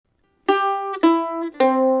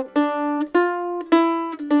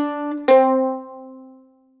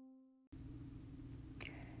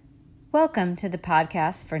Welcome to the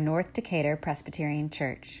podcast for North Decatur Presbyterian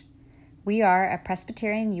Church. We are a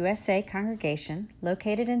Presbyterian USA congregation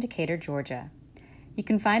located in Decatur, Georgia. You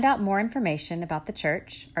can find out more information about the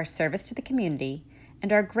church, our service to the community,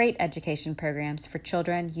 and our great education programs for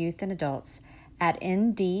children, youth, and adults at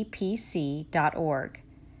ndpc.org.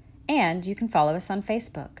 And you can follow us on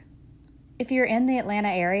Facebook. If you're in the Atlanta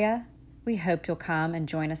area, we hope you'll come and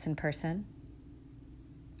join us in person.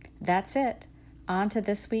 That's it. On to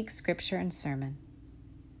this week's scripture and sermon.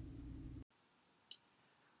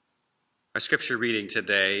 Our scripture reading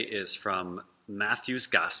today is from Matthew's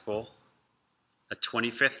Gospel, the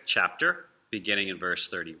 25th chapter, beginning in verse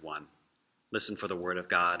 31. Listen for the word of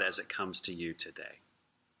God as it comes to you today.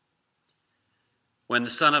 When the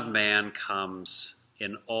Son of Man comes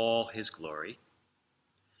in all his glory,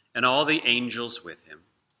 and all the angels with him,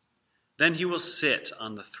 then he will sit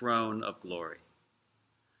on the throne of glory.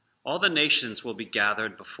 All the nations will be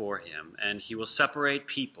gathered before him, and he will separate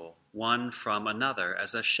people one from another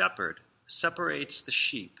as a shepherd separates the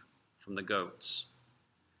sheep from the goats.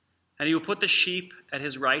 And he will put the sheep at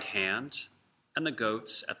his right hand and the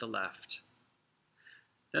goats at the left.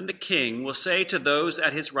 Then the king will say to those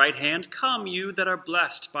at his right hand, "Come, you that are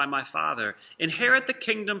blessed by my Father, inherit the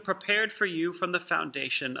kingdom prepared for you from the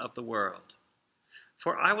foundation of the world.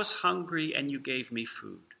 For I was hungry, and you gave me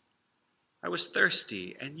food. I was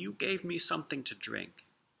thirsty, and you gave me something to drink.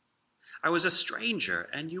 I was a stranger,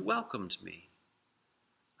 and you welcomed me.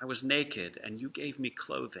 I was naked, and you gave me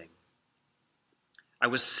clothing. I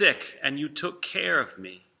was sick, and you took care of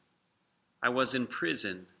me. I was in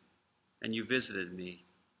prison, and you visited me."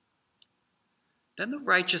 Then the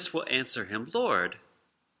righteous will answer him, "Lord,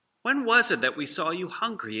 when was it that we saw you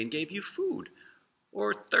hungry and gave you food,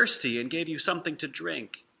 or thirsty and gave you something to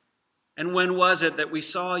drink? And when was it that we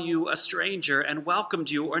saw you a stranger and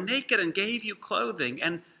welcomed you, or naked and gave you clothing?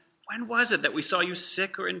 And when was it that we saw you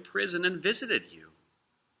sick or in prison and visited you?"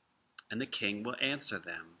 And the king will answer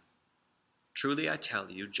them, "Truly I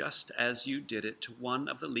tell you, just as you did it to one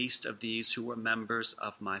of the least of these who were members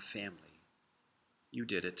of my family, you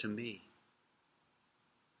did it to me."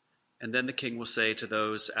 And then the king will say to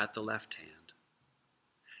those at the left hand,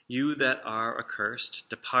 "You that are accursed,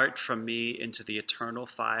 depart from me into the eternal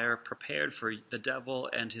fire prepared for the devil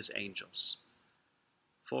and his angels.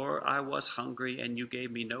 For I was hungry, and you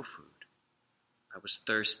gave me no food. I was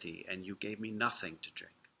thirsty, and you gave me nothing to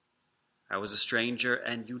drink. I was a stranger,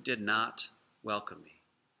 and you did not welcome me.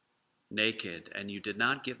 Naked, and you did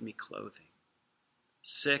not give me clothing.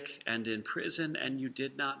 Sick and in prison, and you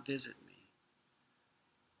did not visit me."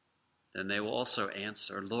 Then they will also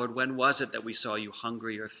answer, "Lord, when was it that we saw you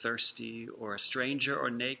hungry or thirsty, or a stranger or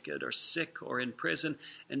naked or sick or in prison,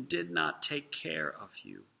 and did not take care of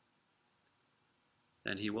you?"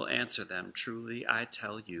 Then he will answer them, "Truly I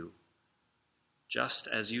tell you, just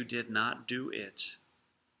as you did not do it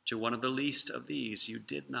to one of the least of these, you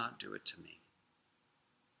did not do it to me."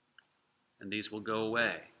 And these will go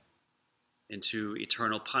away into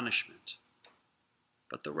eternal punishment,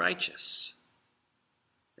 but the righteous,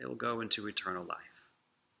 they will go into eternal life.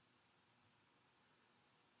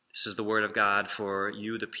 This is the word of God for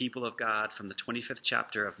you, the people of God, from the 25th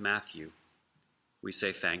chapter of Matthew. We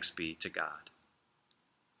say thanks be to God.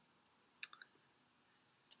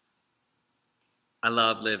 I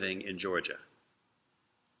love living in Georgia.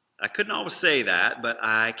 I couldn't always say that, but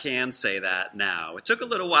I can say that now. It took a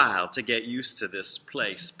little while to get used to this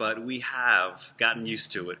place, but we have gotten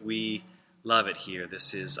used to it. We love it here.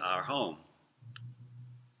 This is our home.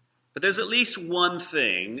 But there's at least one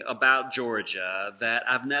thing about Georgia that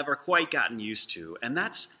I've never quite gotten used to, and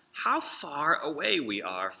that's how far away we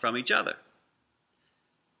are from each other.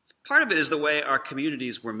 Part of it is the way our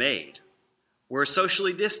communities were made. We're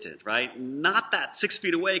socially distant, right? Not that 6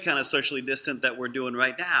 feet away kind of socially distant that we're doing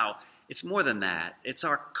right now. It's more than that. It's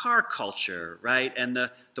our car culture, right? And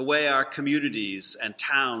the way our communities and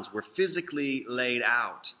towns were physically laid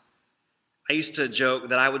out. I used to joke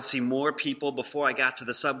that I would see more people before I got to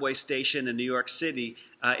the subway station in New York City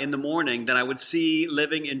in the morning than I would see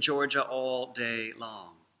living in Georgia all day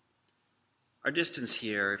long. Our distance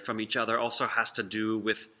here from each other also has to do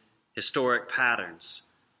with historic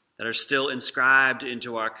patterns that are still inscribed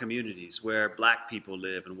into our communities, where black people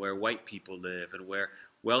live and where white people live and where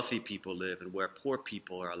wealthy people live and where poor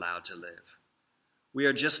people are allowed to live. We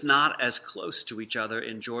are just not as close to each other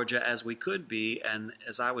in Georgia as we could be, and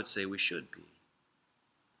as I would say we should be.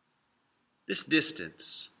 This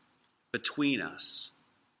distance between us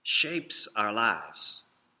shapes our lives,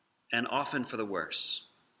 and often for the worse.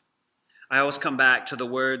 I always come back to the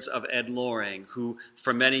words of Ed Loring, who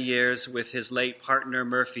for many years with his late partner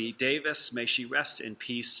Murphy Davis, may she rest in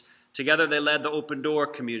peace, Together they led the Open Door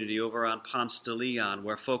community over on Ponce de Leon,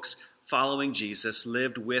 where folks following Jesus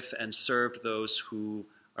lived with and served those who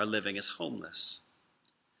are living as homeless.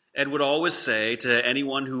 Ed would always say to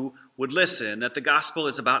anyone who would listen that the gospel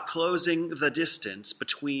is about closing the distance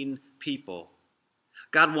between people.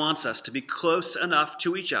 God wants us to be close enough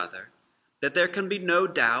to each other that there can be no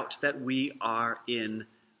doubt that we are in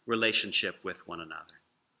relationship with one another.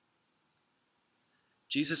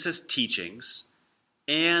 Jesus' teachings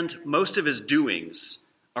and most of his doings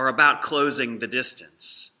are about closing the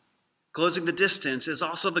distance. Closing the distance is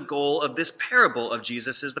also the goal of this parable of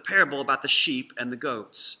Jesus, is the parable about the sheep and the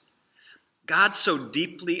goats. God so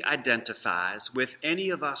deeply identifies with any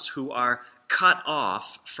of us who are cut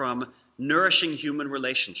off from nourishing human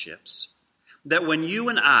relationships that when you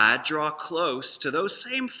and I draw close to those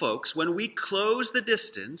same folks, when we close the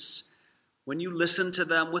distance, when you listen to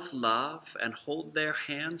them with love and hold their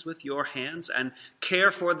hands with your hands and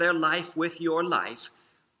care for their life with your life,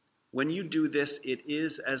 when you do this, it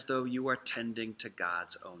is as though you are tending to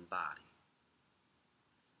God's own body.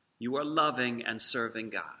 You are loving and serving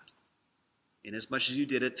God. Inasmuch as you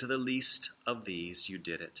did it to the least of these, you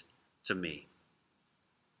did it to me.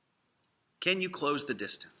 Can you close the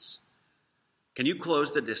distance? Can you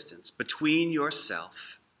close the distance between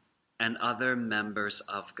yourself and other members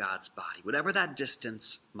of God's body, whatever that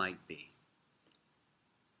distance might be?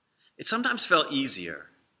 It sometimes felt easier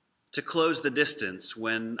to close the distance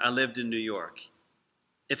when I lived in New York,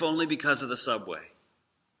 if only because of the subway.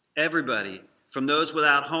 Everybody, from those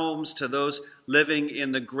without homes to those living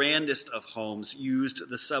in the grandest of homes, used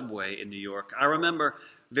the subway in New York. I remember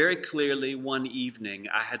very clearly one evening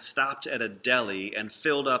I had stopped at a deli and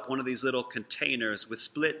filled up one of these little containers with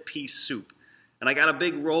split pea soup. And I got a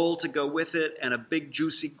big roll to go with it and a big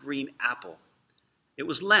juicy green apple. It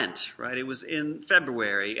was Lent, right? It was in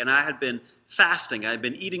February, and I had been fasting. I had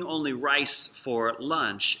been eating only rice for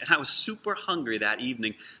lunch, and I was super hungry that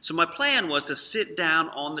evening. So my plan was to sit down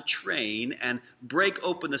on the train and break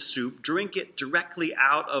open the soup, drink it directly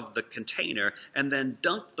out of the container, and then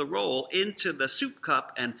dunk the roll into the soup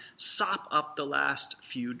cup and sop up the last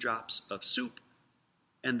few drops of soup.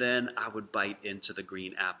 And then I would bite into the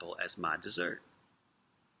green apple as my dessert.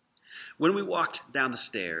 When we walked down the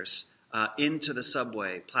stairs into the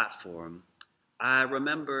subway platform, I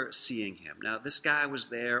remember seeing him. Now, this guy was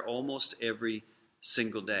there almost every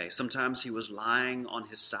single day. Sometimes he was lying on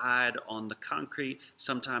his side on the concrete.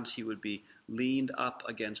 Sometimes he would be leaned up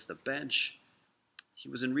against the bench. He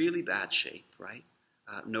was in really bad shape, right?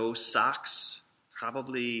 No socks,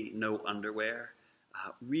 probably no underwear.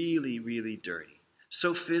 Really, really dirty.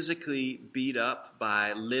 So physically beat up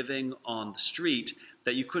by living on the street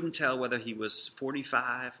that you couldn't tell whether he was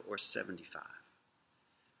 45 or 75.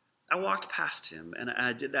 I walked past him, and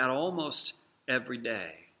I did that almost every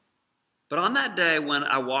day. But on that day when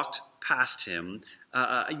I walked past him,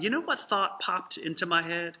 you know what thought popped into my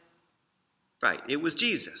head? Right, it was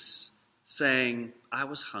Jesus saying, I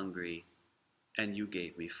was hungry, and you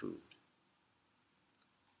gave me food.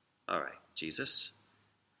 All right, Jesus.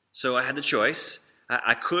 So I had the choice.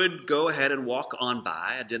 I could go ahead and walk on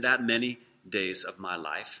by. I did that many days of my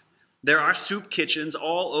life. There are soup kitchens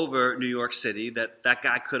all over New York City that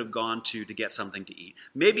guy could have gone to get something to eat.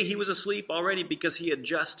 Maybe he was asleep already because he had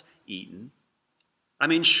just eaten. I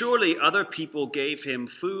mean, surely other people gave him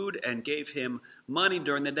food and gave him money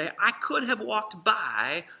during the day. I could have walked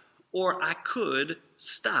by, or I could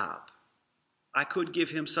stop. I could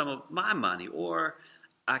give him some of my money, or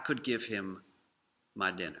I could give him my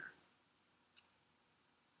dinner.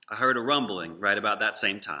 I heard a rumbling right about that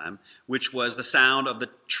same time, which was the sound of the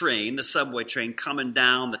train, the subway train, coming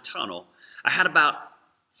down the tunnel. I had about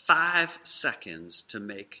 5 seconds to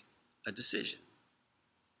make a decision.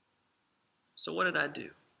 So what did I do?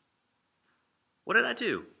 What did I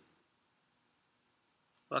do?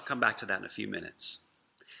 Well, I'll come back to that in a few minutes.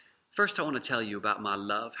 First, I want to tell you about my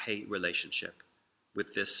love-hate relationship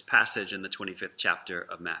with this passage in the 25th chapter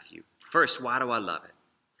of Matthew. First, why do I love it?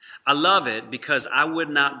 I love it because I would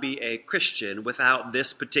not be a Christian without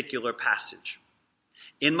this particular passage.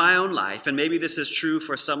 In my own life, and maybe this is true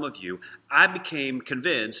for some of you, I became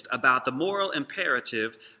convinced about the moral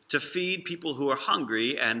imperative to feed people who are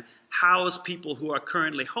hungry and house people who are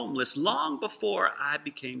currently homeless long before I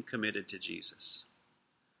became committed to Jesus.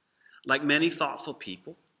 Like many thoughtful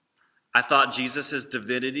people, I thought Jesus'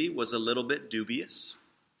 divinity was a little bit dubious.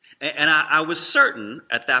 And I was certain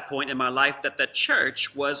at that point in my life that the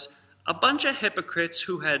church was a bunch of hypocrites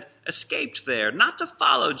who had escaped there, not to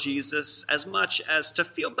follow Jesus as much as to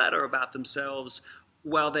feel better about themselves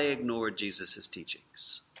while they ignored Jesus'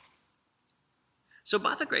 teachings. So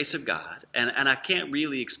by the grace of God, and I can't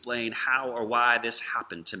really explain how or why this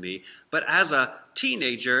happened to me, but as a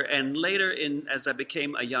teenager and later as I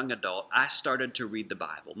became a young adult, I started to read the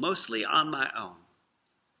Bible, mostly on my own.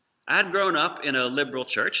 I had grown up in a liberal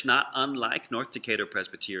church, not unlike North Decatur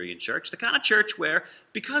Presbyterian Church, the kind of church where,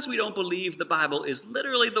 because we don't believe the Bible is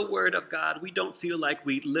literally the Word of God, we don't feel like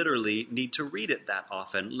we literally need to read it that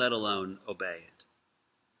often, let alone obey it.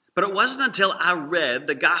 But it wasn't until I read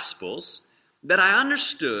the Gospels that I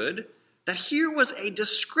understood that here was a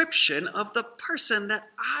description of the person that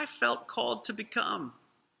I felt called to become.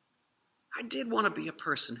 I did want to be a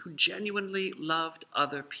person who genuinely loved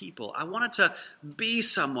other people. I wanted to be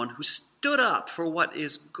someone who stood up for what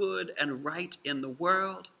is good and right in the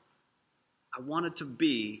world. I wanted to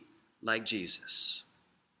be like Jesus.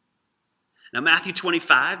 Now, Matthew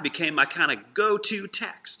 25 became my kind of go-to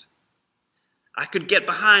text. I could get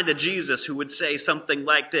behind a Jesus who would say something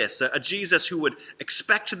like this, a Jesus who would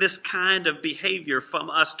expect this kind of behavior from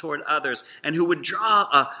us toward others, and who would draw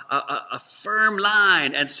a firm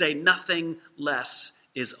line and say nothing less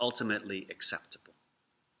is ultimately acceptable.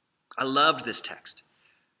 I loved this text,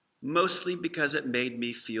 mostly because it made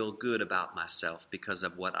me feel good about myself because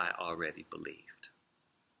of what I already believed.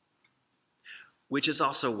 Which is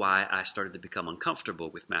also why I started to become uncomfortable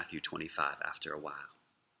with Matthew 25 after a while.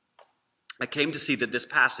 I came to see that this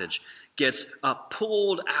passage gets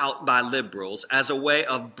pulled out by liberals as a way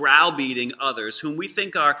of browbeating others whom we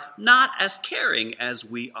think are not as caring as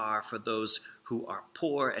we are for those who are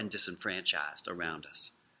poor and disenfranchised around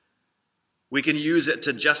us. We can use it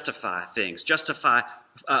to justify things, justify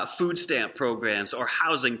food stamp programs or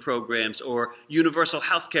housing programs or universal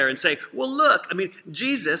health care and say, well, look,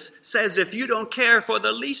 Jesus says if you don't care for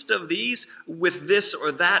the least of these with this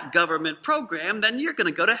or that government program, then you're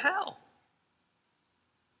going to go to hell.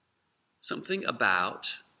 Something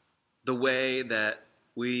about the way that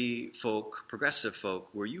we folk, progressive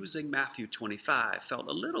folk, were using Matthew 25 felt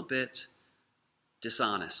a little bit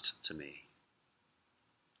dishonest to me.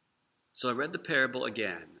 So I read the parable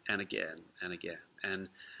again and again and again. And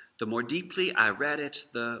the more deeply I read it,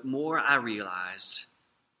 the more I realized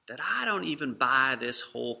that I don't even buy this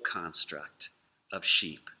whole construct of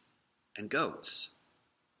sheep and goats.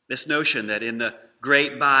 This notion that in the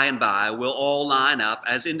great by and by we'll all line up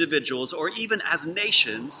as individuals or even as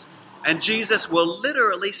nations, and Jesus will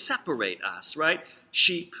literally separate us, right?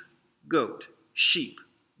 Sheep, goat, sheep,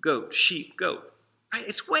 goat, sheep, goat. Right?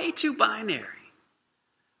 It's way too binary.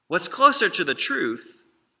 What's closer to the truth,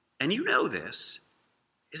 and you know this,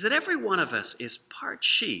 is that every one of us is part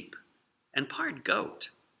sheep and part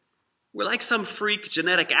goat. We're like some freak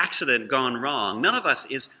genetic accident gone wrong. None of us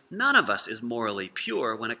is morally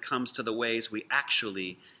pure when it comes to the ways we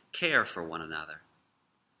actually care for one another.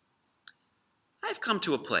 I've come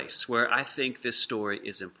to a place where I think this story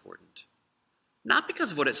is important. Not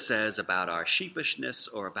because of what it says about our sheepishness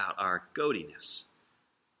or about our goatiness.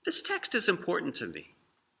 This text is important to me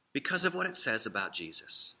because of what it says about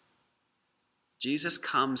Jesus. Jesus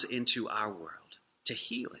comes into our world to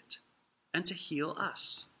heal it and to heal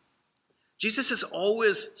us. Jesus is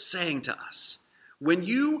always saying to us, when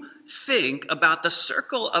you think about the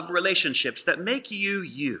circle of relationships that make you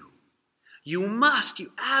you, you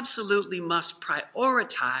absolutely must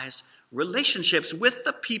prioritize relationships with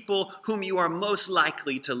the people whom you are most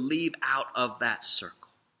likely to leave out of that circle.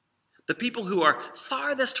 The people who are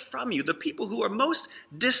farthest from you, the people who are most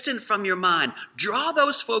distant from your mind. Draw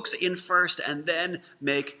those folks in first and then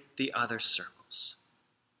make the other circles.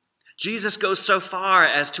 Jesus goes so far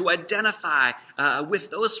as to identify with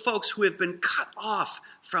those folks who have been cut off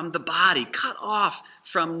from the body, cut off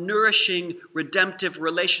from nourishing, redemptive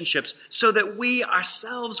relationships, so that we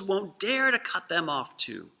ourselves won't dare to cut them off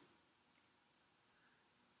too.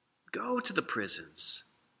 Go to the prisons,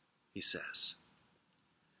 he says.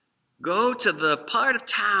 Go to the part of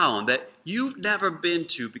town that you've never been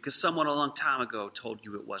to because someone a long time ago told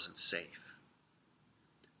you it wasn't safe.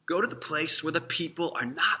 Go to the place where the people are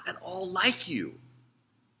not at all like you,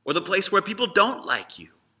 or the place where people don't like you.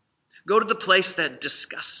 Go to the place that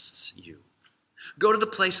disgusts you. Go to the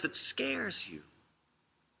place that scares you.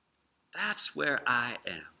 That's where I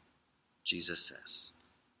am, Jesus says.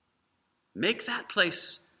 Make that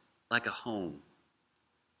place like a home.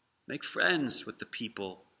 Make friends with the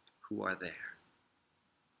people who are there.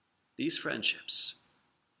 These friendships,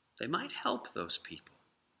 they might help those people,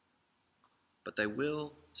 but they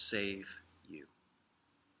will save you.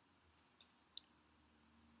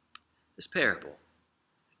 This parable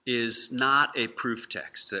is not a proof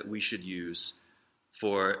text that we should use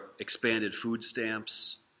for expanded food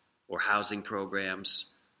stamps or housing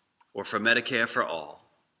programs or for Medicare for all,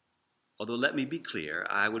 Although let me be clear,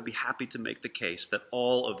 I would be happy to make the case that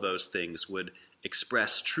all of those things would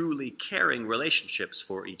express truly caring relationships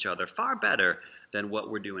for each other far better than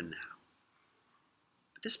what we're doing now.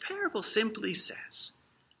 But this parable simply says,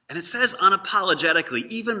 and it says unapologetically,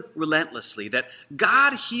 even relentlessly, that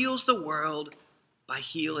God heals the world by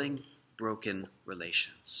healing broken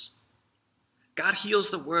relations. God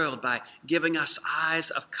heals the world by giving us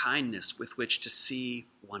eyes of kindness with which to see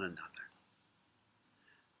one another.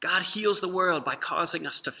 God heals the world by causing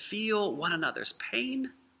us to feel one another's pain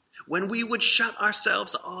when we would shut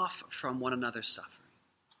ourselves off from one another's suffering.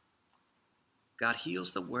 God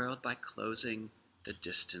heals the world by closing the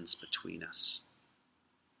distance between us.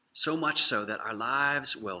 So much so that our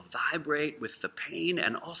lives will vibrate with the pain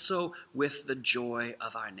and also with the joy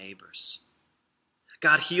of our neighbors.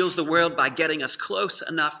 God heals the world by getting us close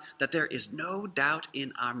enough that there is no doubt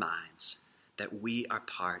in our minds that we are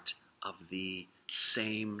part of the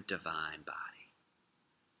same divine body.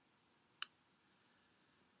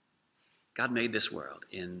 God made this world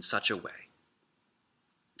in such a way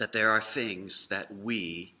that there are things that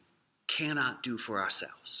we cannot do for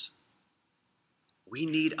ourselves. We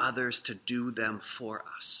need others to do them for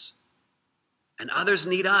us, and others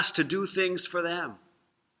need us to do things for them.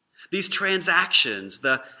 These transactions,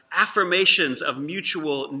 the affirmations of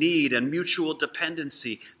mutual need and mutual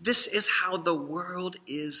dependency, this is how the world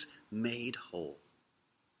is made whole.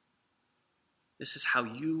 This is how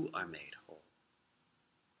you are made whole.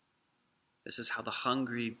 This is how the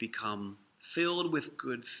hungry become filled with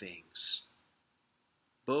good things,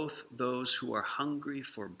 both those who are hungry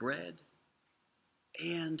for bread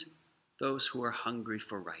and those who are hungry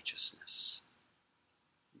for righteousness.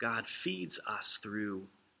 God feeds us through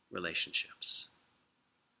relationships.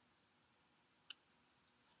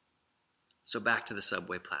 So back to the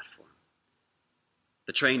subway platform.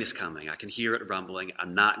 The train is coming. I can hear it rumbling.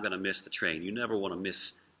 I'm not going to miss the train. You never want to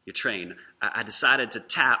miss your train. I decided to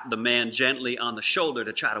tap the man gently on the shoulder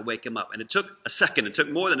to try to wake him up. And it took a second. It took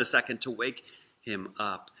more than a second to wake him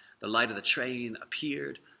up. The light of the train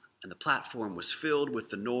appeared, and the platform was filled with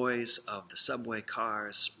the noise of the subway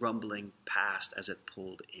cars rumbling past as it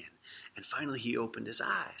pulled in. And finally he opened his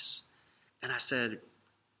eyes. And I said,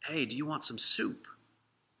 "Hey, do you want some soup?"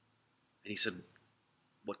 And he said,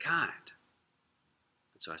 "What kind?"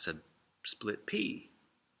 And so I said, "Split pea."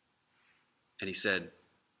 And he said,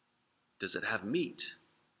 "Does it have meat?"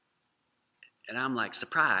 And I'm like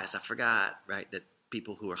surprised. I forgot, right, that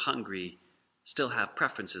people who are hungry still have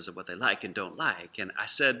preferences of what they like and don't like. And I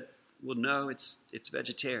said, "Well, no, it's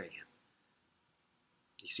vegetarian."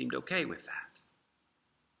 He seemed okay with that.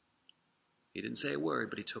 He didn't say a word,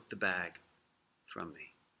 but he took the bag from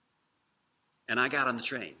me. And I got on the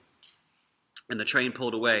train. And the train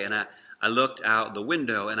pulled away, and I looked out the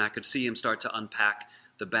window, and I could see him start to unpack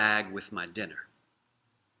the bag with my dinner,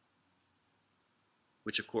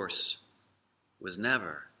 which, of course, was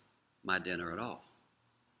never my dinner at all.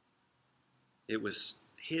 It was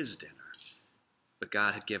his dinner, but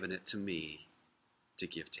God had given it to me to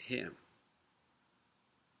give to him.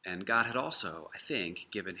 And God had also, I think,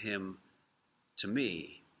 given him to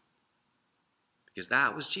me, because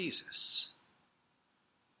that was Jesus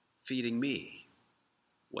feeding me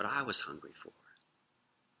what I was hungry for.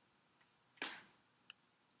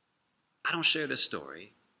 I don't share this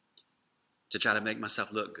story to try to make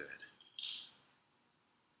myself look good.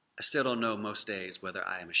 I still don't know most days whether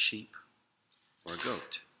I am a sheep or a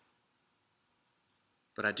goat.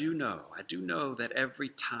 But I do know that every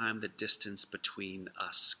time the distance between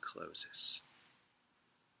us closes,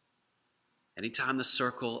 anytime the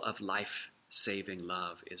circle of life-saving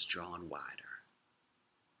love is drawn wider,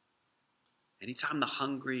 anytime the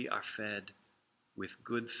hungry are fed with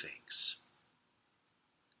good things,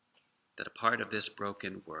 that a part of this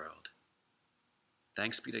broken world,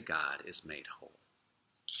 thanks be to God, is made whole.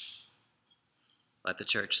 Let the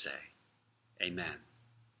church say, Amen.